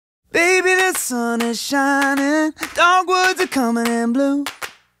sun is shining, dogwoods are coming in blue.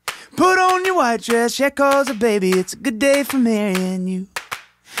 Put on your white dress, yeah, 'cause baby, it's a good day for marrying you.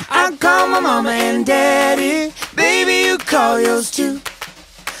 I call my mama and daddy, baby, you call yours too.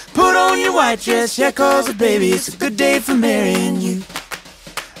 Put on your white dress, yeah, 'cause baby, it's a good day for marrying you.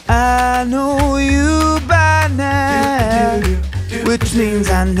 I know you by now, which means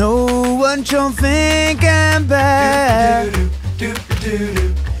I know what you're thinking about.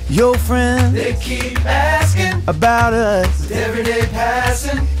 Your friends, they keep asking about us with every day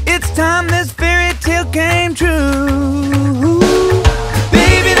passing. It's time this fairy tale came true.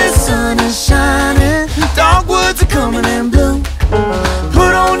 Baby, the sun is shining, dogwoods are coming in blue.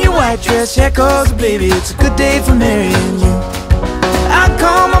 Put on your white dress, yeah, 'cause baby, it's a good day for marrying you. I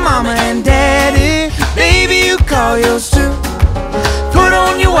call my mama and daddy, baby, you call yours too. Put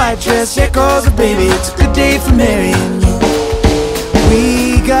on your white dress, yeah, 'cause baby, it's a good day for marrying you.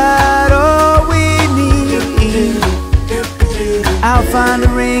 We got all we need. I'll find a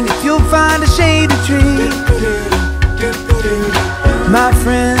ring if you'll find a shady tree. My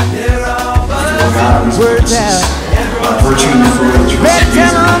friend, words out. Better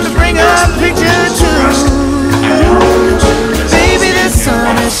tell them to bring a picture too. Baby, the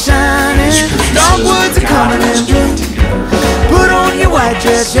sun is shining, dogwoods are coming in blue. Put on your white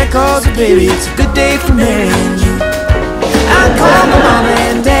dress, yeah, 'cause baby, it's a good day for marrying you. I call my mama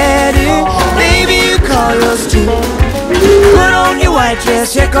and daddy, baby, you call yours too. Put on your white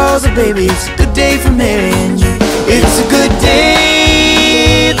dress, yeah, 'cause baby, it's a good day for marrying you. It's a good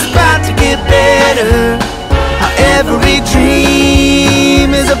day, it's about to get better. How every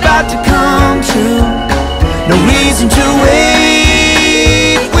dream is about to come true. No reason to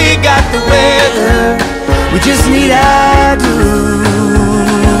wait, we got the weather, we just need our due.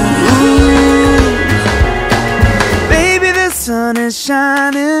 Sun is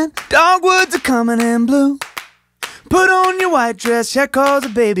shining, dogwoods are coming in blue. Put on your white dress, yeah, 'cause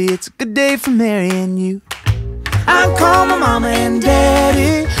baby, it's a good day for marrying you. I call my mama and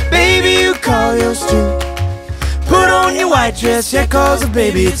daddy, baby, you call yours too. Put on your white dress, yeah, 'cause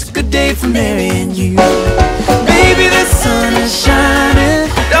baby, it's a good day for marrying you. Baby, the sun is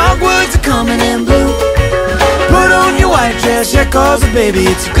shining, dogwoods are coming in blue. Put on your white dress, yeah, 'cause baby,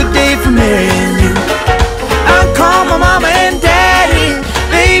 it's a good day for marrying you. I call my mama and daddy,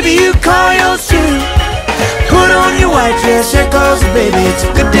 baby, you call yours too. Put on your white dress, yeah, 'cause baby, it's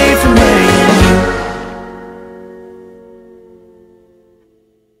a good day for marrying you.